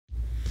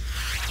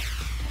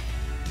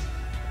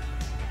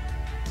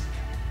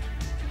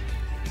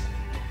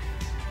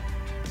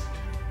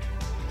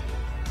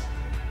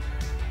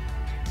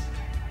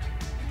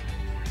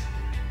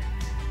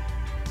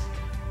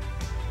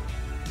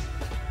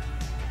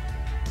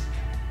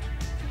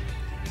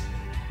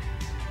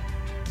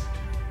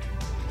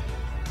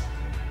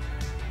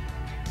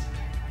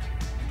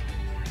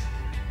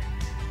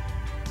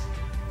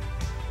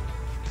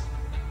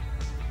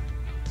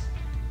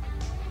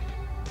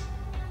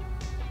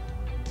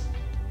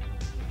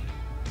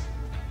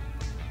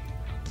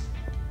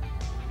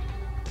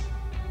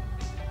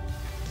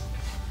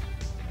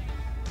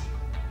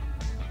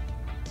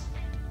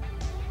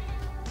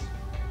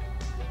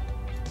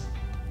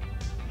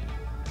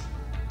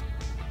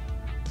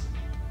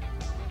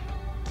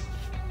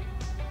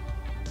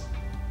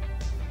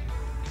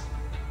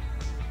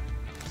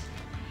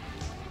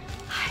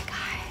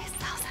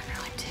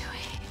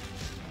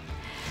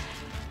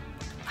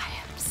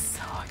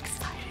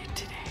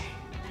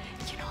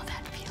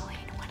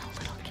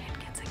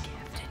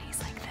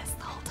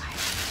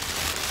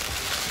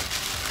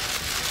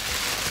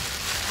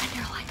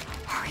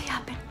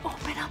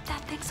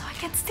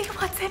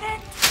in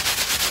it?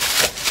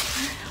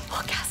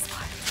 Well, guess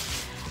what?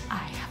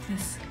 I have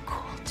this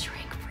cool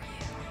drink for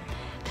you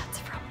that's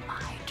from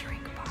my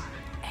drink bar,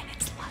 and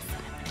it's less than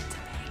a minute to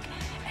make,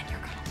 and you're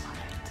gonna love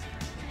it.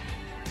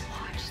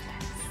 Watch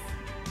this.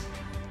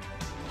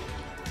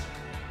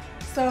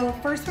 So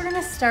first we're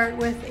gonna start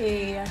with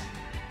a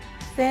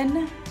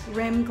thin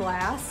rim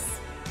glass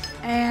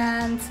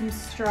and some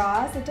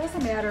straws. It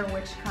doesn't matter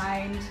which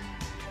kind,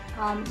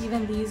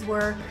 even these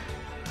work,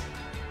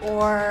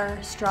 or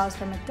straws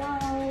from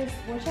McDonald's,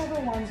 whichever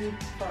ones you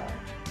prefer.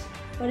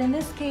 But in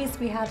this case,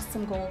 we have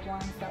some gold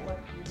ones that look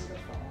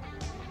beautiful.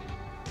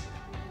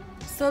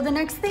 So the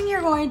next thing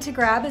you're going to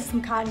grab is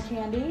some cotton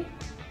candy.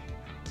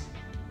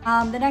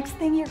 The next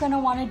thing you're gonna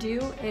wanna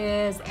do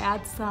is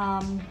add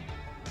some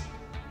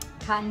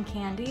cotton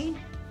candy.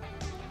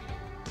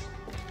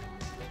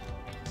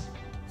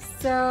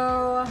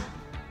 So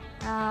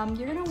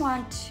you're gonna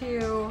want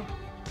to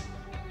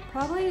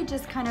probably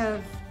just kind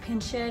of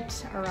pinch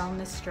it around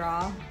the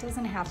straw. It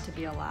doesn't have to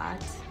be a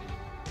lot,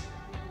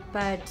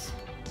 but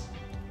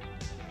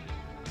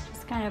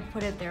just kind of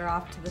put it there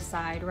off to the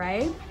side,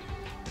 right?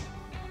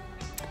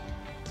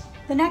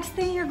 The next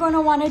thing you're going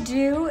to want to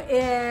do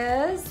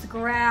is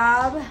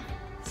grab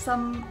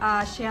some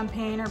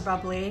champagne or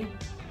bubbly.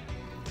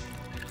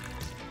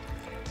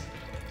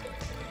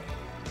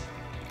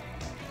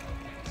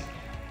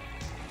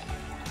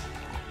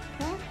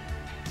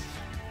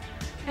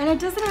 And it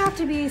doesn't have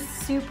to be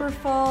super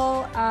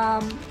full.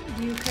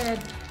 You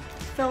could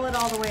fill it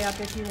all the way up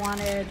if you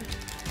wanted,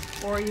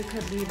 or you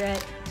could leave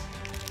it.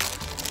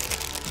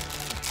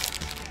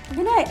 I'm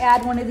gonna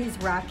add one of these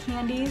rock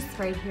candies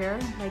right here,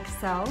 like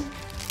so.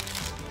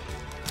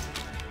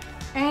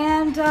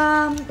 And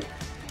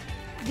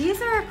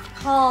these are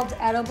called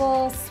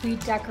edible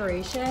sweet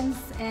decorations,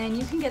 and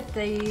you can get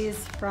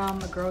these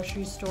from a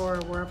grocery store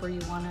or wherever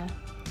you wanna.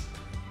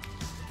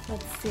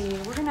 Let's see,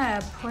 we're gonna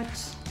put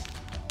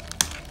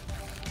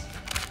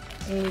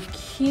a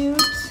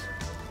cute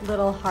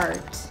little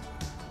heart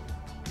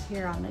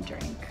here on the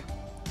drink.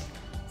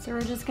 So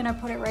we're just gonna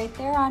put it right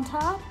there on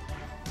top.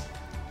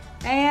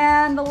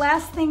 And the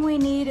last thing we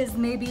need is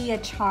maybe a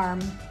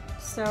charm.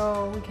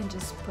 So we can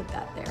just put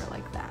that there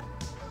like that.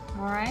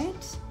 All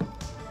right.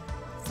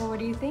 So what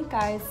do you think,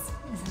 guys?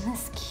 Isn't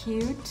this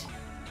cute?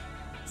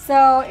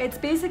 So it's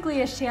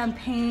basically a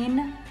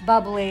champagne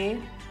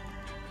bubbly,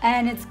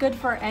 and it's good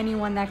for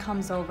anyone that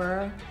comes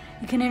over.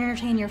 You can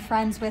entertain your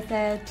friends with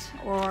it,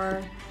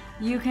 or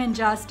you can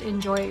just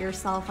enjoy it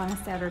yourself on a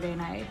Saturday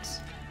night.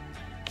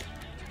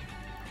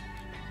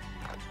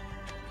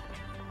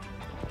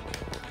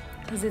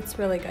 Because it's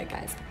really good,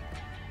 guys.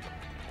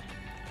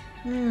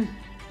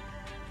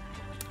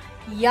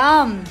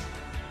 Yum!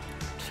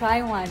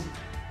 Try one.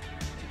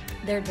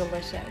 They're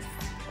delicious.